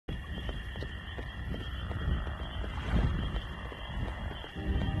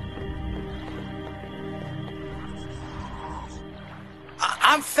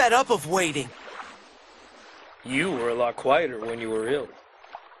I'm fed up of waiting. You were a lot quieter when you were ill.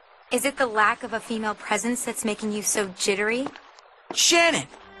 Is it the lack of a female presence that's making you so jittery? Shannon,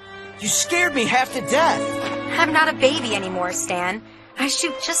 you scared me half to death. I'm not a baby anymore, Stan. I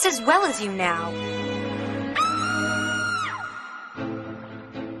shoot just as well as you now.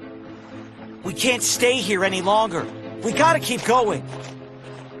 We can't stay here any longer. We gotta keep going.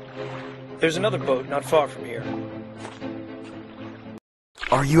 There's another boat not far from here.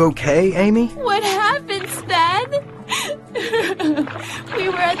 Are you okay, Amy? What happened, Sven? We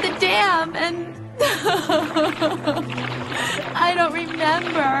were at the dam and... I don't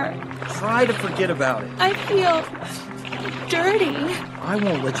remember. Try to forget about it. I feel dirty. I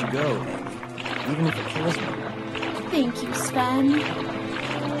won't let you go, Amy, even if it kills me. Thank you, Sven.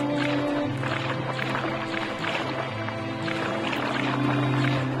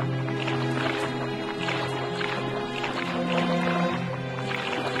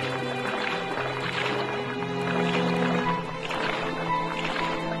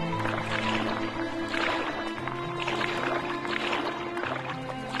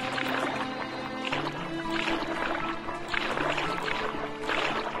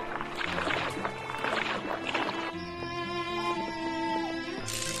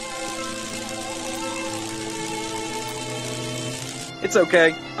 It's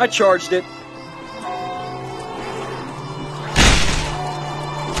okay. I charged it.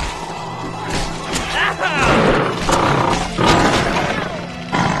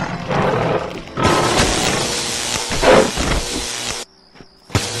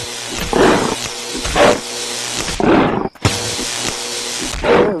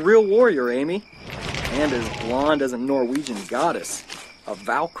 You're a real warrior, Amy. And as blonde as a Norwegian goddess. A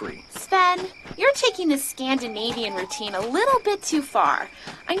Valkyrie. Sven, you're taking this Scandinavian routine a little bit too far.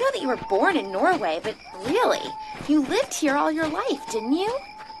 I know that you were born in Norway, but really, you lived here all your life, didn't you?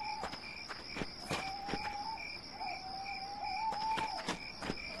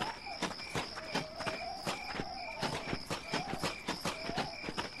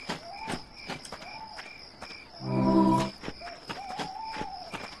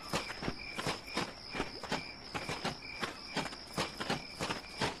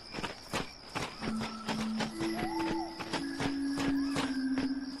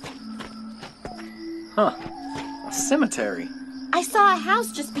 Huh. A cemetery. I saw a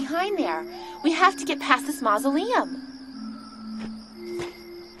house just behind there. We have to get past this mausoleum.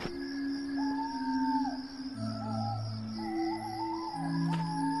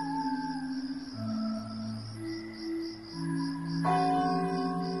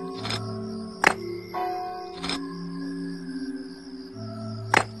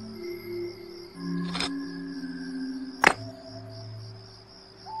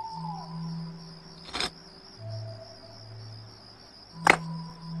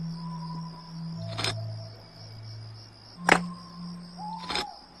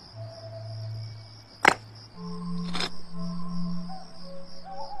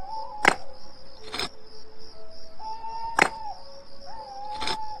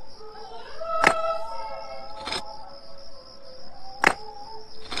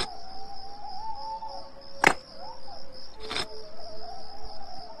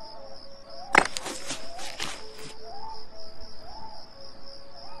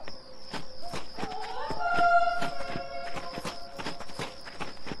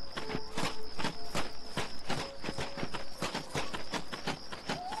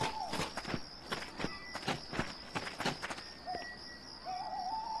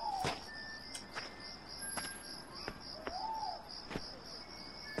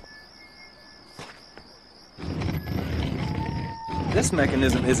 This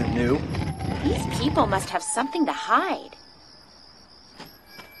mechanism isn't new. These people must have something to hide.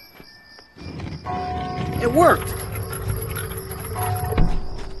 It worked!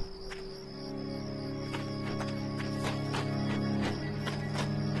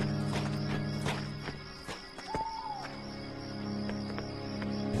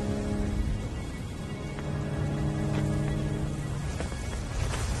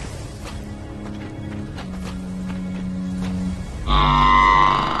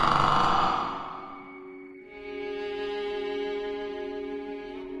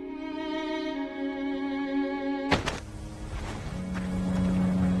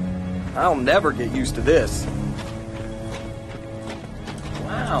 I'll never get used to this.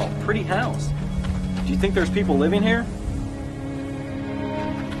 Wow, pretty house. Do you think there's people living here?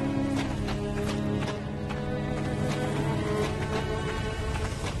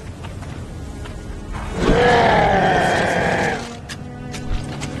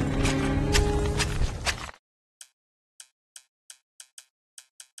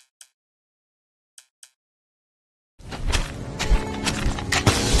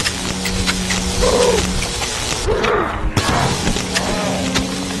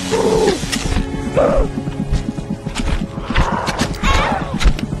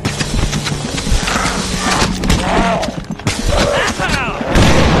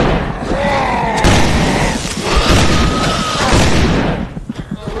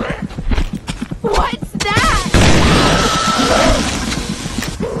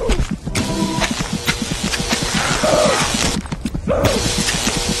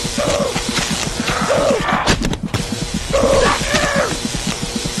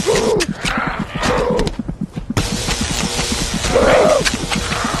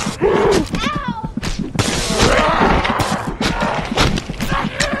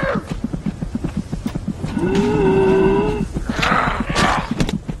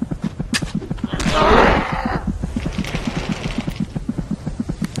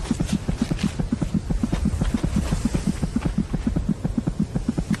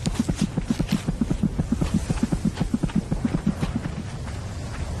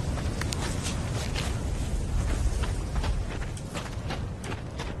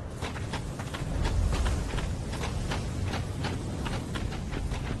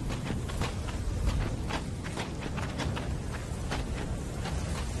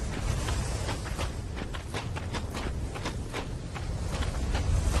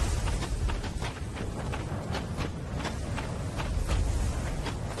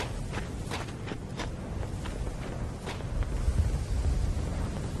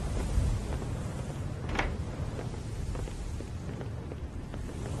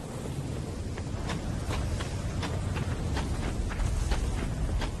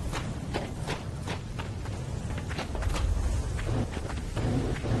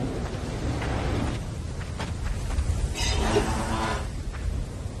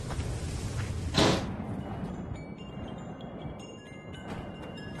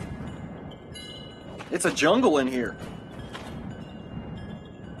 It's a jungle in here.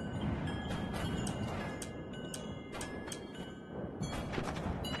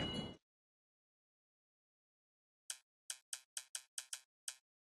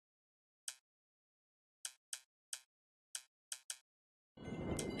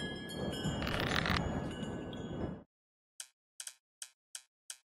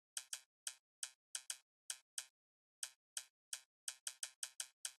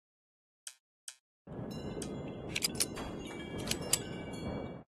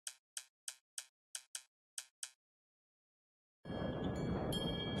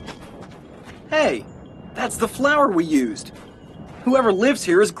 Hey, that's the flower we used. Whoever lives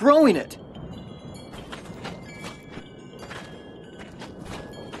here is growing it.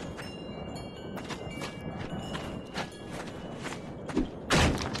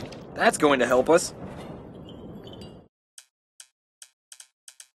 That's going to help us.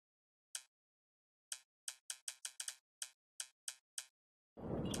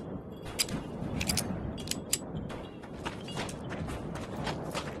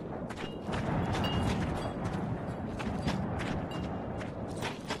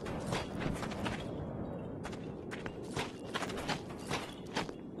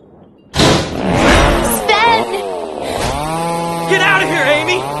 Get out of here,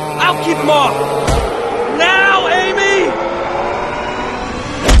 Amy! I'll keep them off! Now, Amy!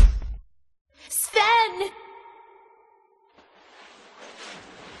 Sven!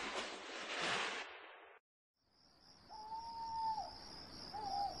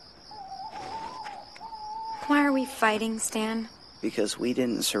 Why are we fighting, Stan? Because we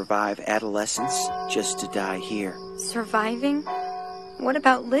didn't survive adolescence just to die here. Surviving? What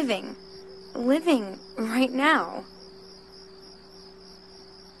about living? Living right now.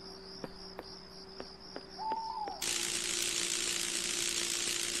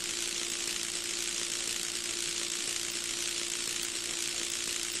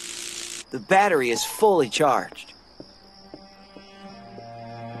 The battery is fully charged.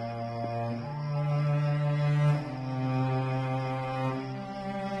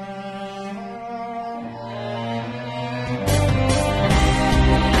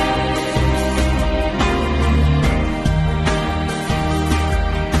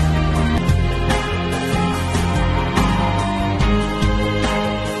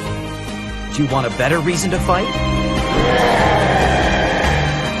 Do you want a better reason to fight?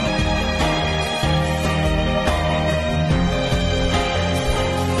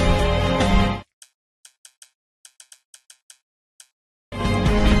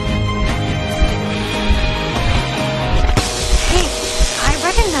 Hey, I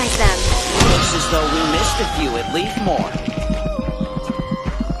recognize them. Looks as though we missed a few, at least more.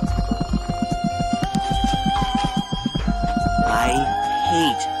 I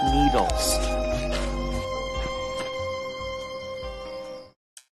hate needles.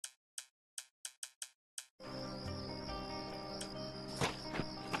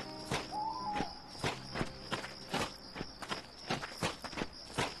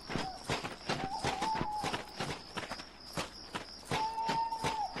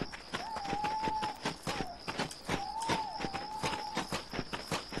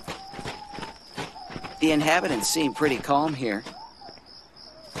 The inhabitants seem pretty calm here.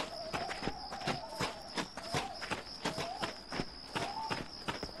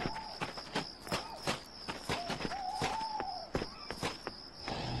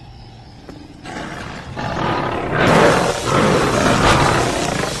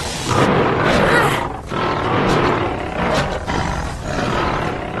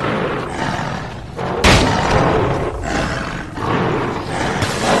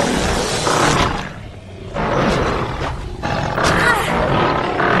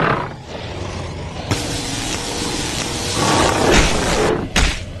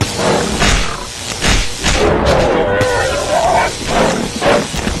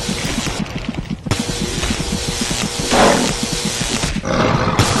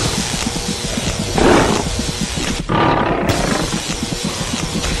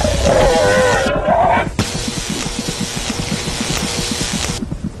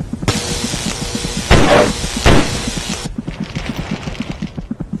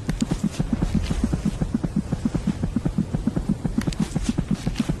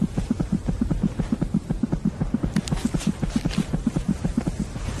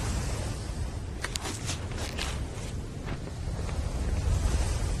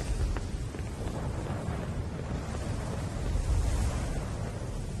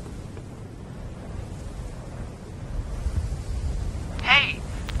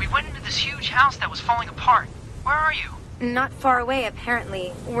 house that was falling apart. Where are you? Not far away,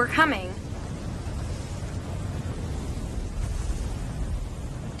 apparently. We're coming.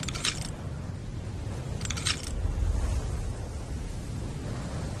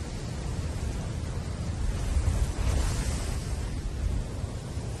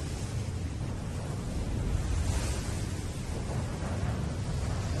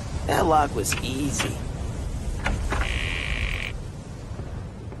 That lock was easy.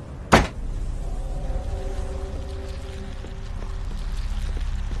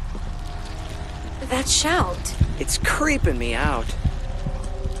 That shout. It's creeping me out.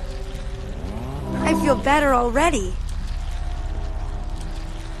 I feel better already.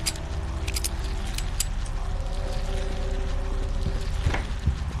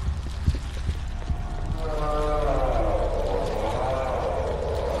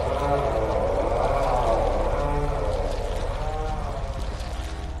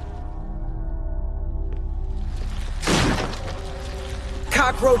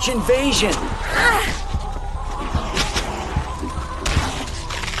 Cockroach invasion!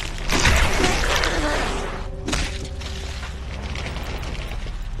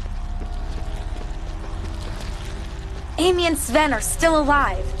 Amy and Sven are still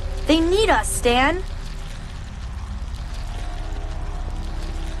alive. They need us, Stan.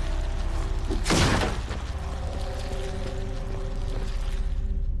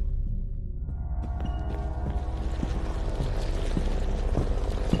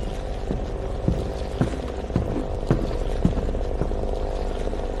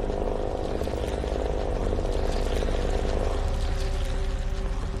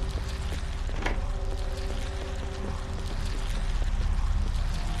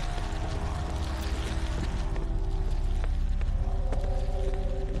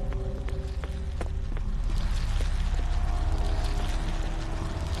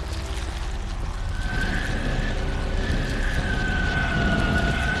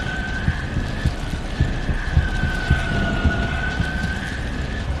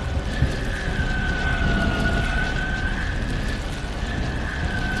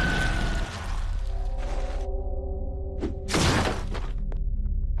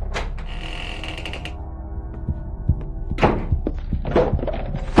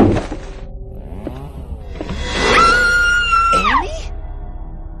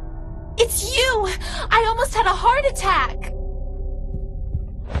 Attack!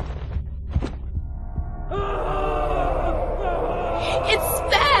 It's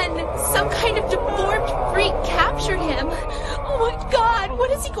Sven! Some kind of deformed freak captured him. Oh my god,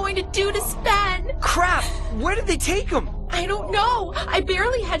 what is he going to do to Sven? Crap! Where did they take him? I don't know. I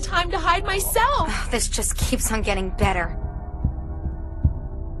barely had time to hide myself. This just keeps on getting better.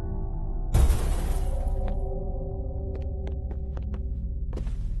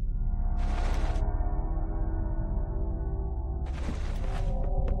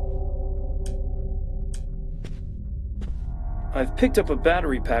 I've picked up a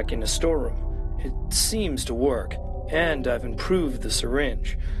battery pack in the storeroom. It seems to work, and I've improved the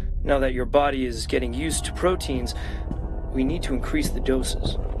syringe. Now that your body is getting used to proteins, we need to increase the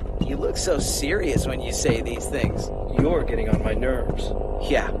doses. You look so serious when you say these things. You're getting on my nerves.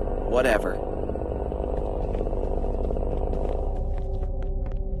 Yeah, whatever.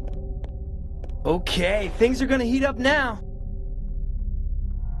 Okay, things are gonna heat up now.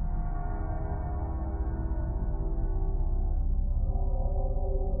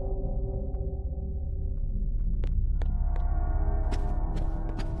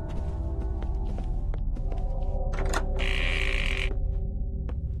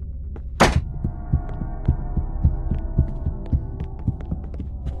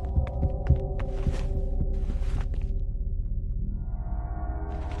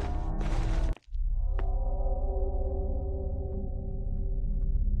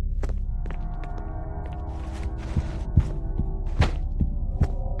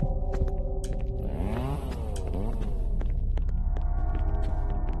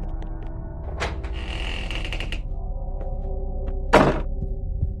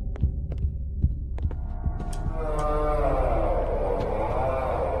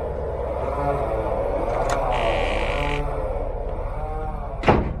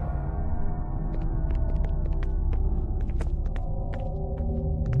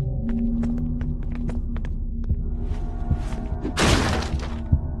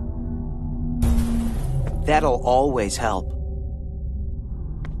 That'll always help.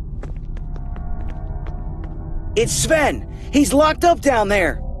 It's Sven! He's locked up down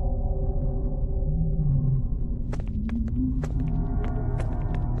there!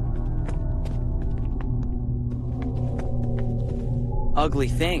 Ugly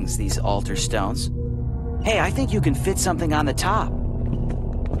things, these altar stones. Hey, I think you can fit something on the top.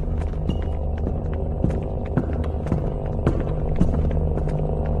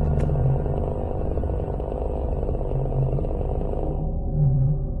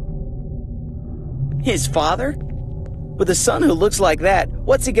 His father? With a son who looks like that,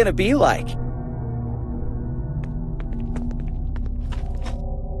 what's he gonna be like?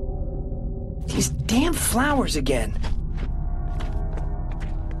 These damn flowers again.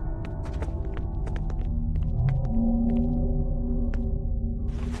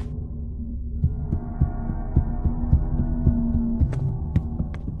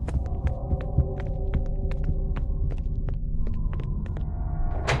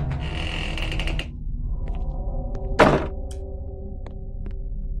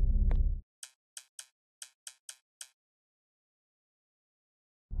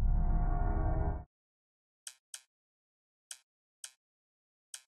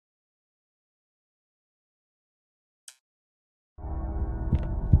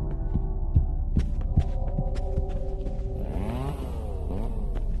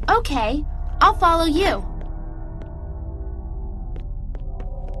 Okay, I'll follow you.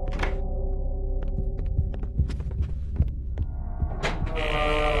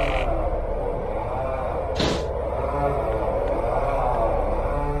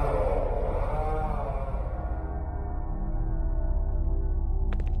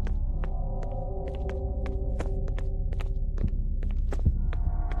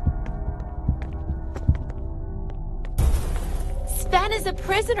 Sven is a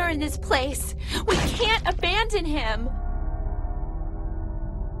prisoner in this place. We can't abandon him.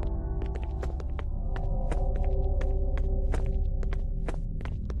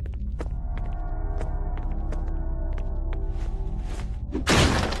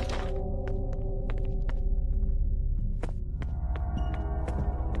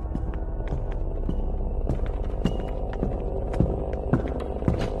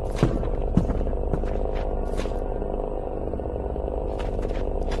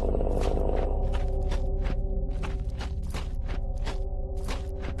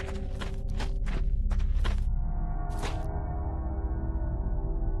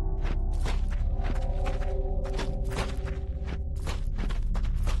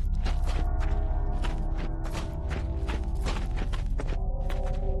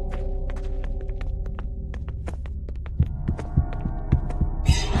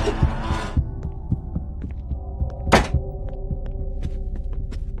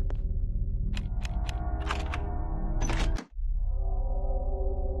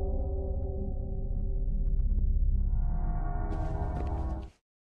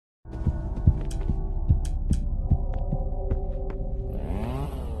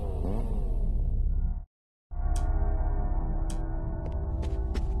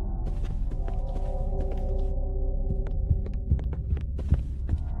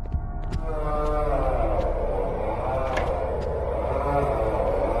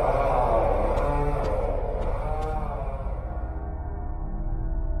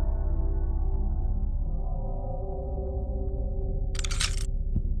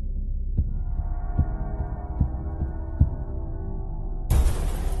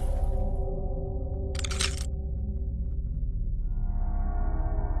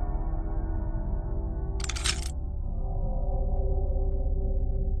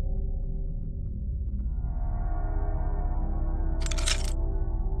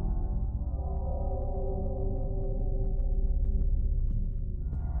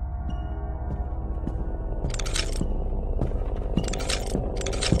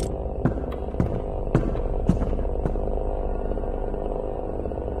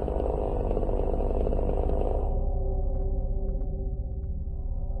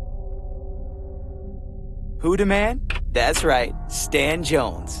 Who the man? That's right, Stan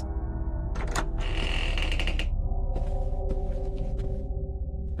Jones.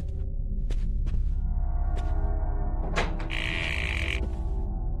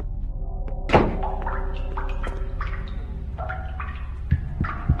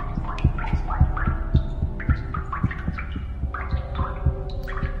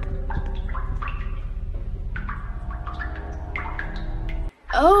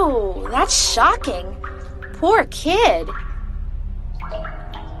 Oh, that's shocking. Poor kid.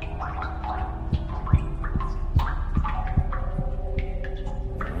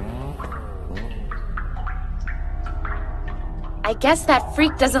 I guess that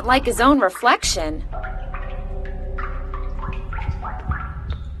freak doesn't like his own reflection.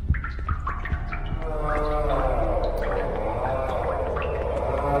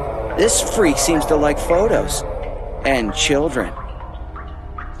 This freak seems to like photos. And children.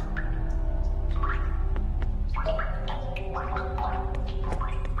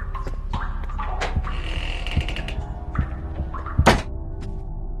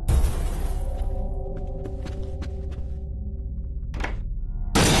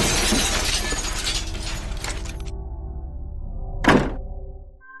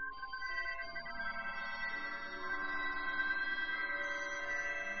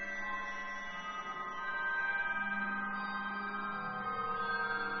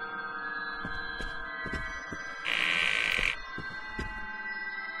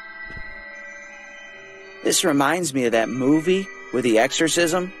 This reminds me of that movie with the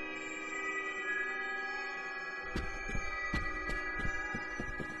exorcism.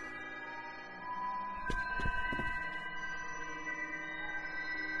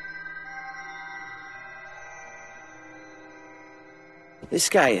 This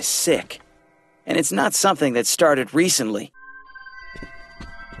guy is sick, and it's not something that started recently.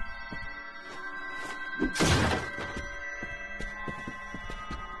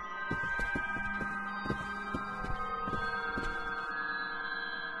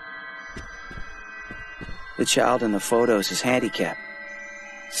 The child in the photos is handicapped.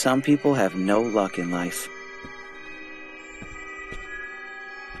 Some people have no luck in life.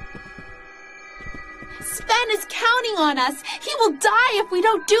 Sven is counting on us. He will die if we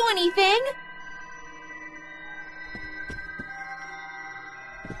don't do anything.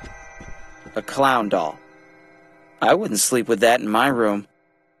 A clown doll. I wouldn't sleep with that in my room.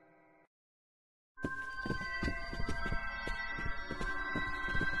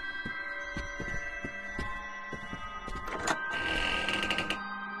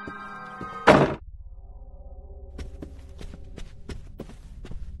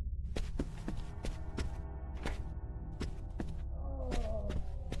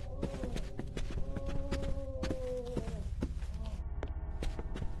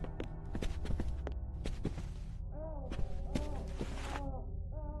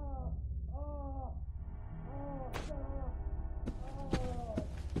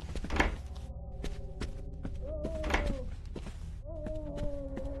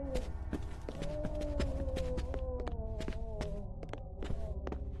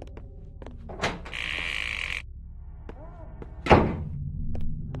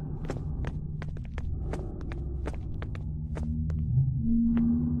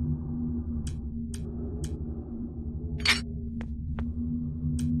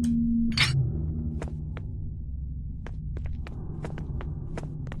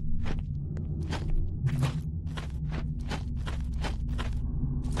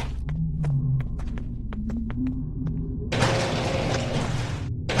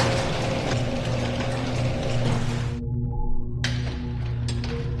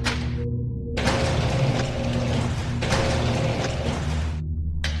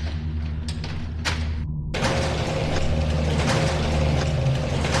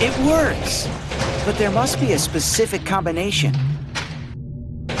 It works! But there must be a specific combination.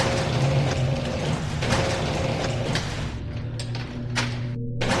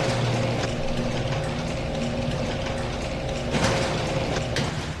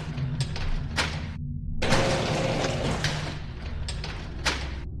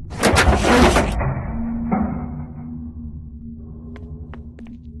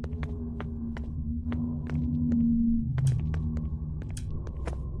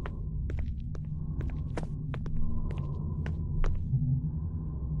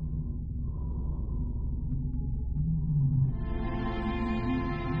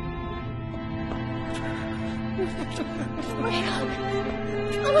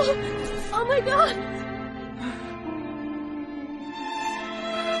 Oh my god!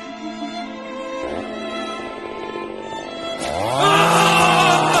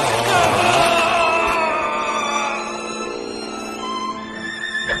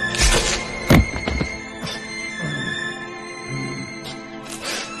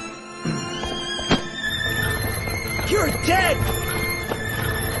 You're dead!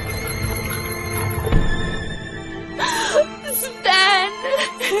 Sven!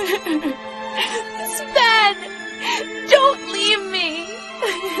 Sven! Don't leave me!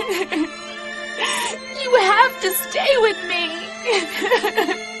 You have to stay with me!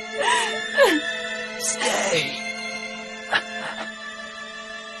 Stay.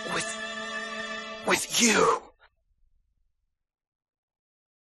 With you.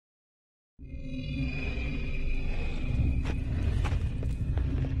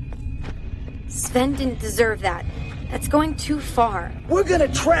 Sven didn't deserve that. That's going too far. We're gonna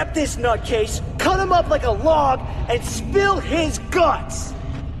trap this nutcase, cut him up like a log, and spill his guts!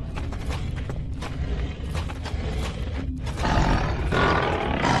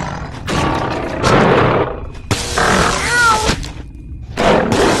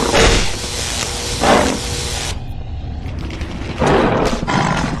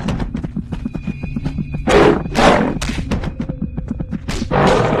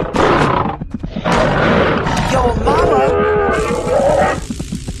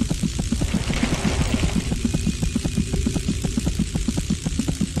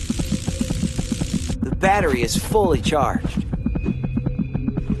 The battery is fully charged.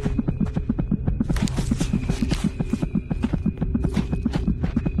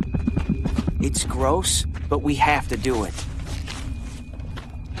 It's gross, but we have to do it.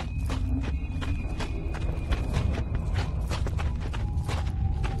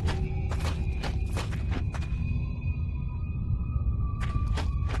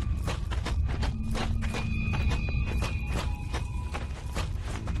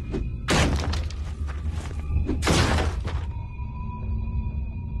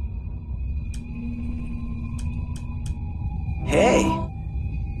 Hey,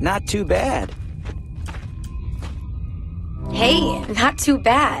 not too bad. Hey, not too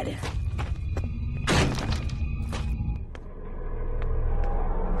bad.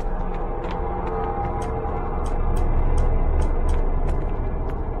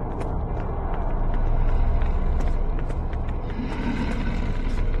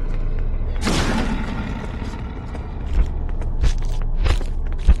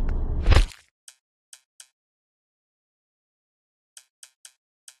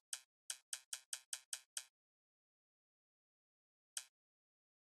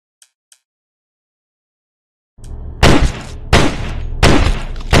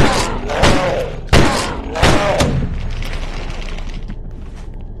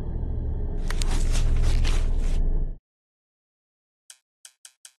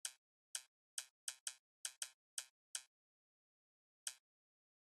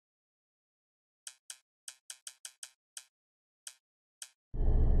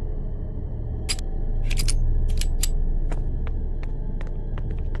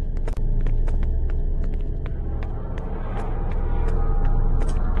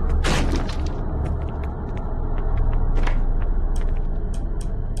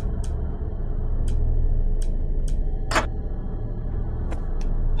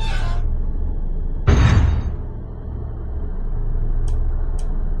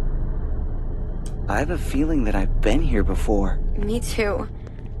 I have a feeling that I've been here before. Me too.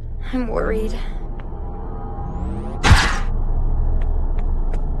 I'm worried.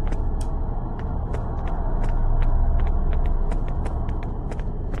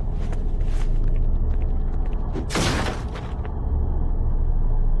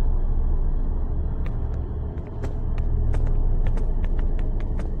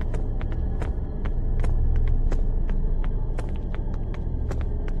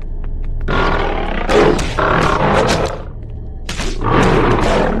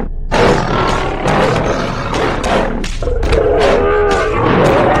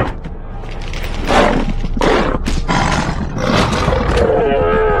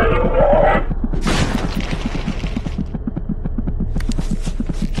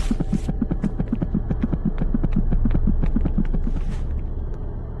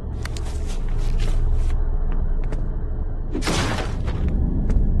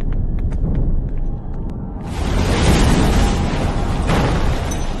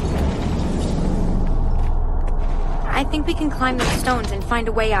 I think we can climb those stones and find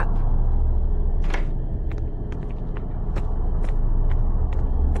a way up.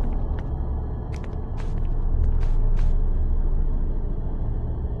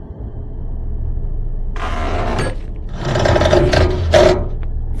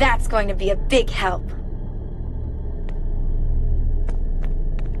 That's going to be a big help.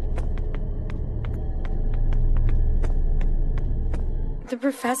 The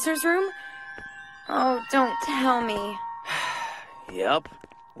professor's room? Oh, don't tell me. Yep,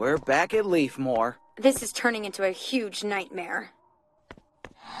 we're back at Leafmore. This is turning into a huge nightmare.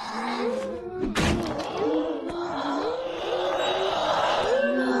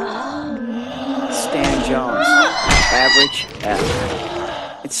 Stan Jones, average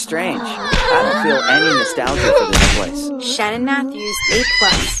F. It's strange. I don't feel any nostalgia for this place. Shannon Matthews, A+.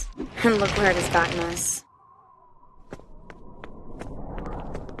 And look where it has gotten us.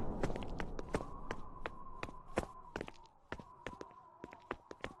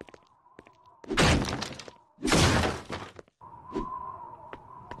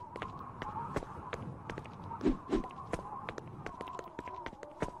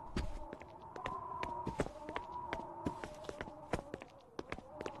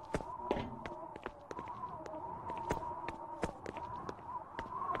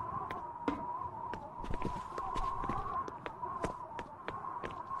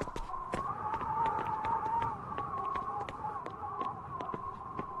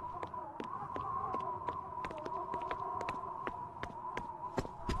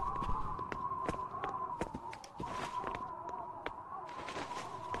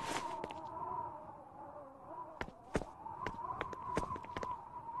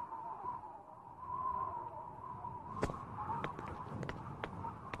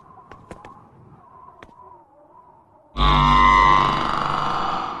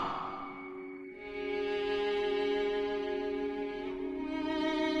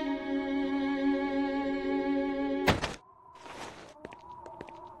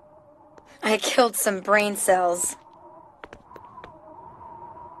 I killed some brain cells.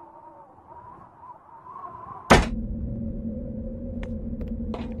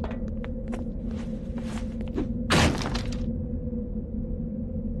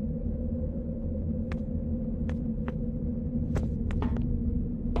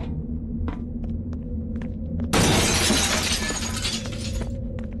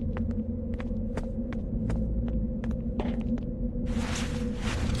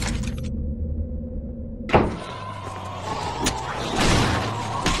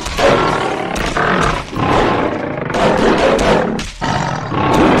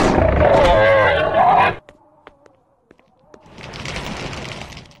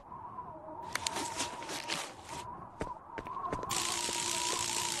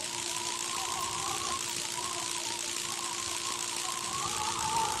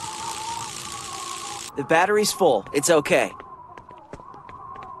 The battery's full. It's okay.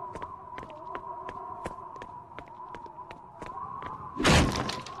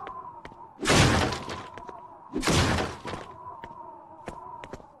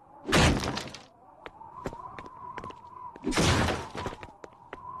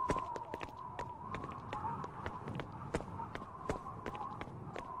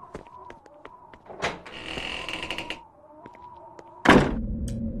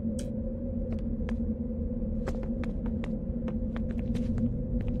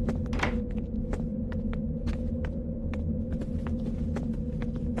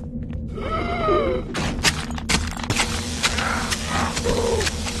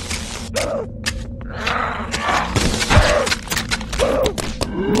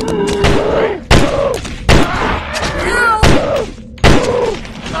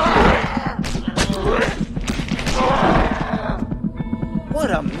 What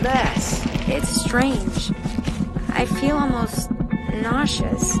a mess! It's strange. I feel almost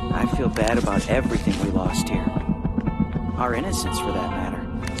nauseous. I feel bad about everything we lost here. Our innocence, for that matter.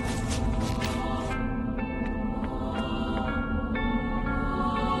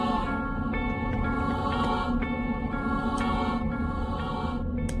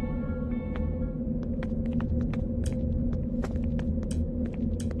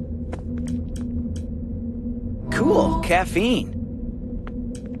 Cool, caffeine.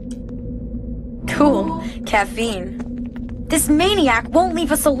 Cool. Caffeine. This maniac won't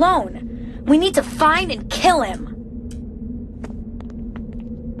leave us alone. We need to find and kill him.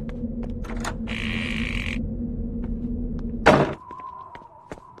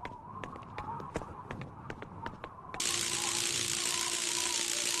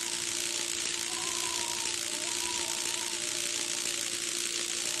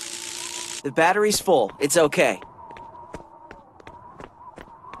 The battery's full. It's okay.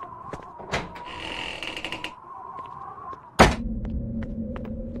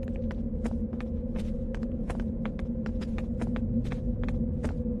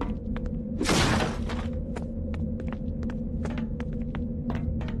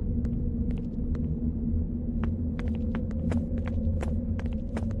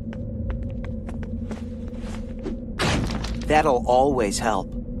 That'll always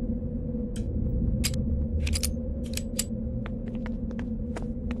help.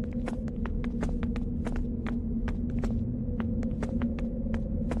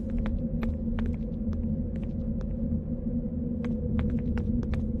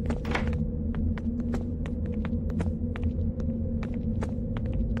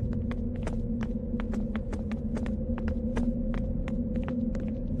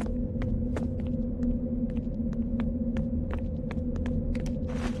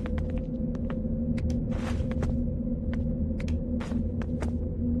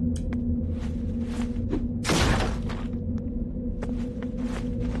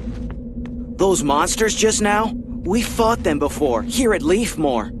 Those monsters just now? We fought them before, here at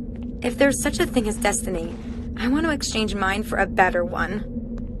Leafmore. If there's such a thing as destiny, I want to exchange mine for a better one.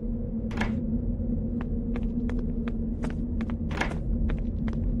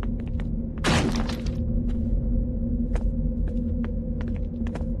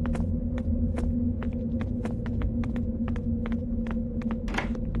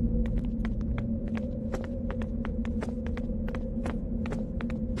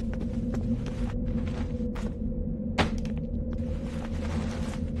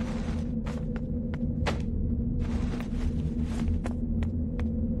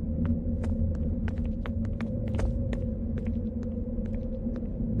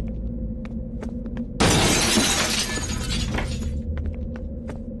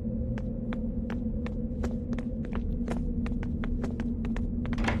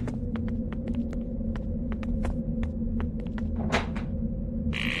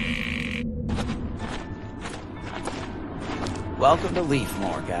 Welcome to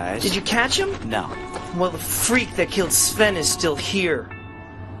Leafmore, guys. Did you catch him? No. Well, the freak that killed Sven is still here.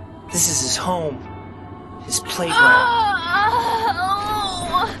 This is his home. His playground.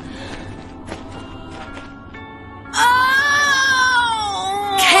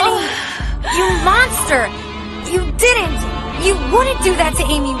 Kenny, you monster! You didn't! You wouldn't do that to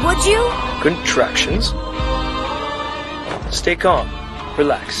Amy, would you? Contractions. Stay calm.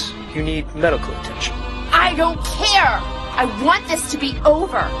 Relax. You need medical attention. I don't care! I want this to be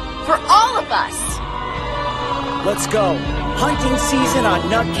over. For all of us. Let's go. Hunting season on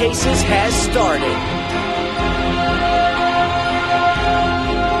nutcases has started.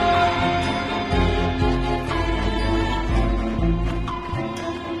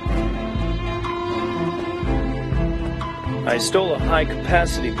 I stole a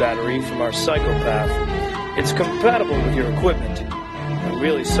high-capacity battery from our psychopath. It's compatible with your equipment. I'm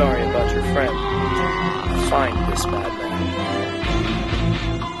really sorry about your friend. Find this madman.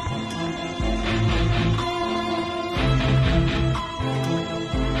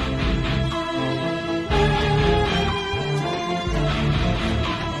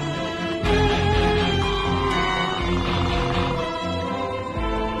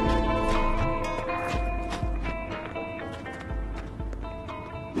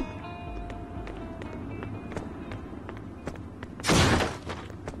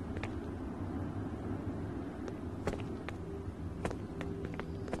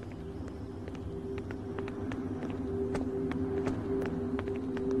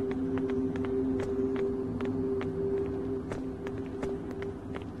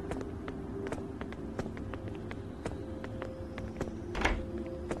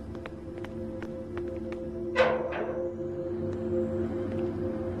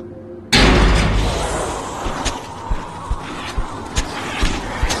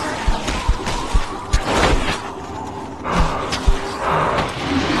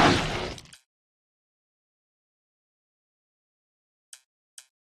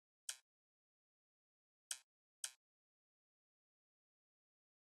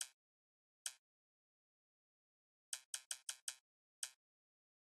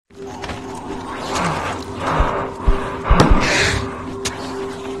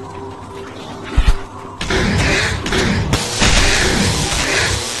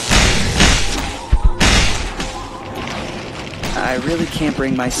 I really can't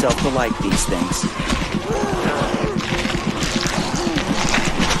bring myself to like these things.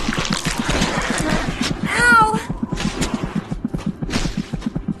 Ow!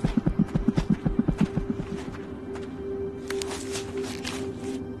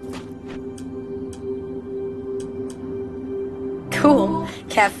 Cool.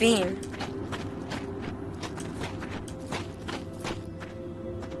 Caffeine.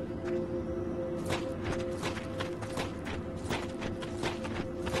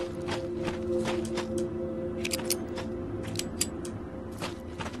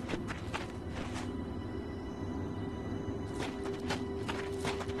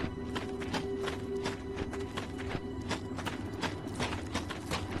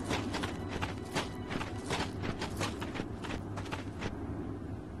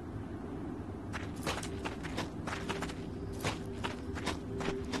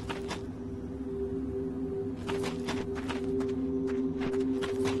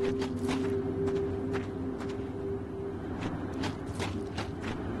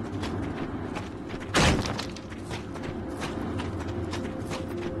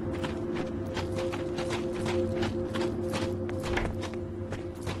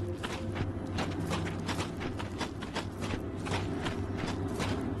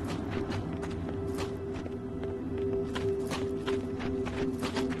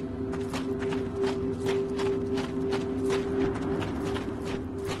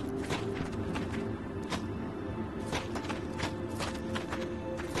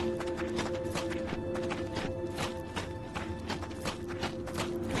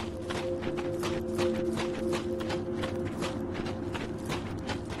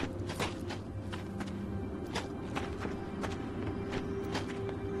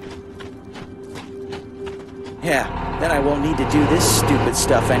 Yeah, then I won't need to do this stupid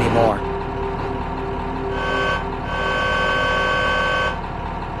stuff anymore.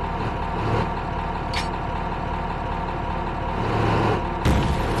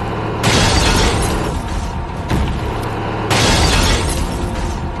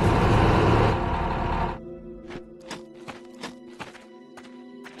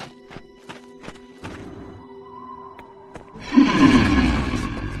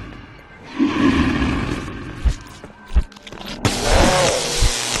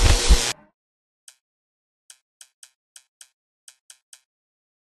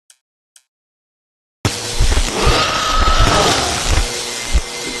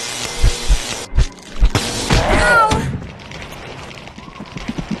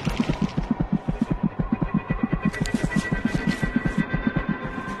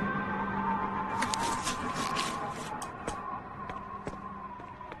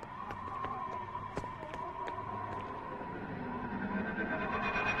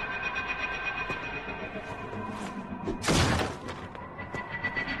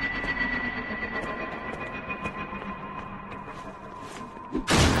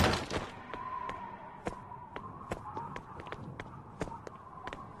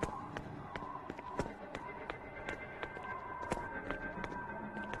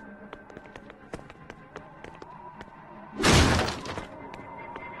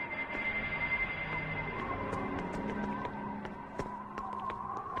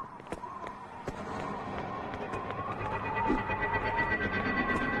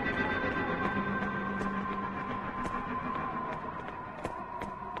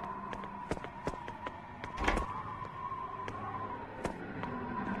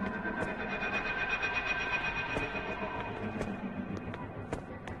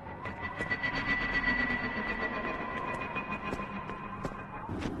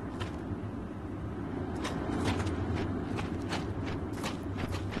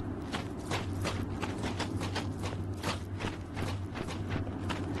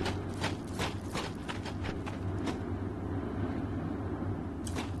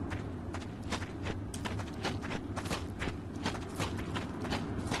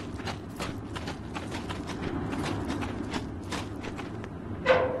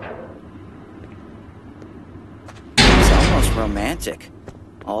 almost romantic.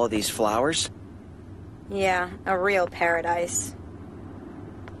 All of these flowers. Yeah, a real paradise.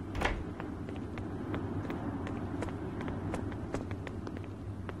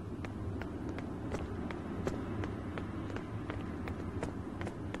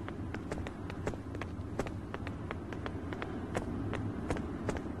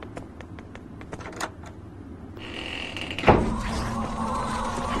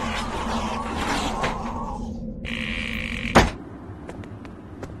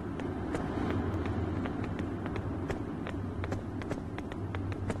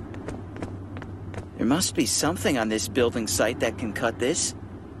 There must be something on this building site that can cut this.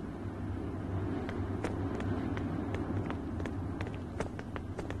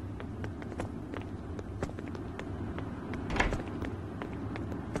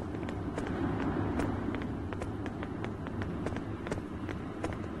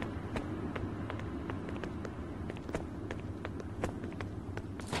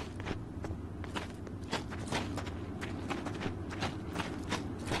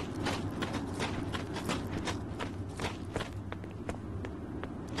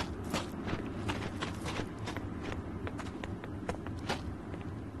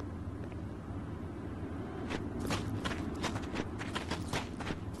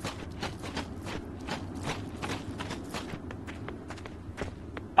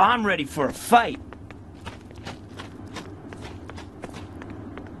 I'm ready for a fight.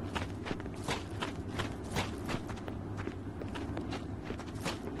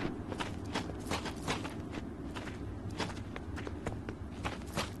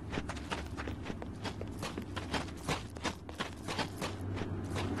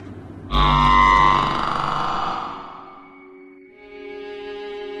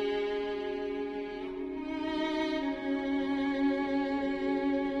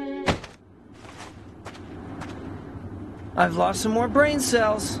 I've lost some more brain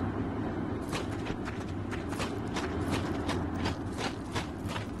cells.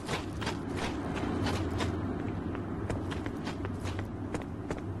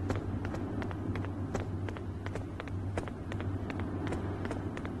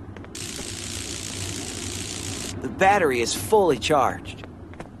 The battery is fully charged.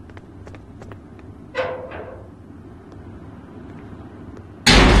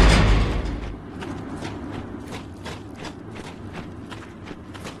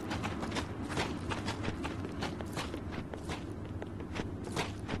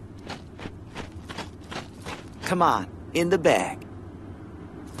 Come on, in the bag.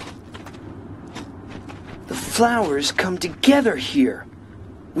 The flowers come together here.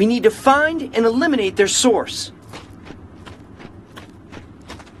 We need to find and eliminate their source.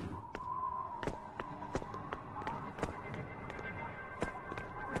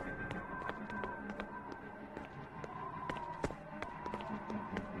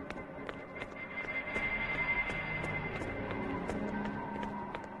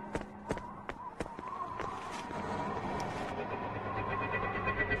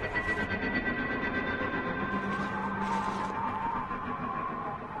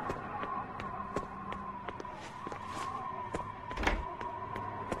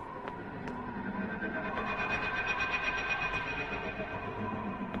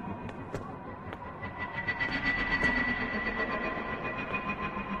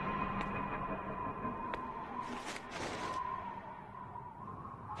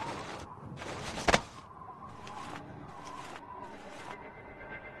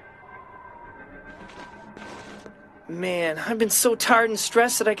 Man, I've been so tired and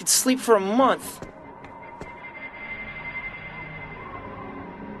stressed that I could sleep for a month.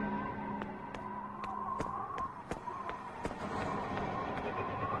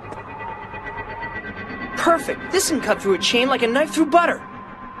 Perfect! This can cut through a chain like a knife through butter.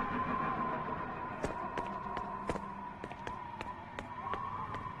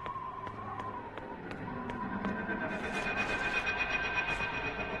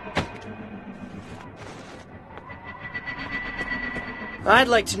 I'd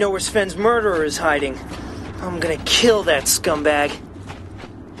like to know where Sven's murderer is hiding. I'm gonna kill that scumbag.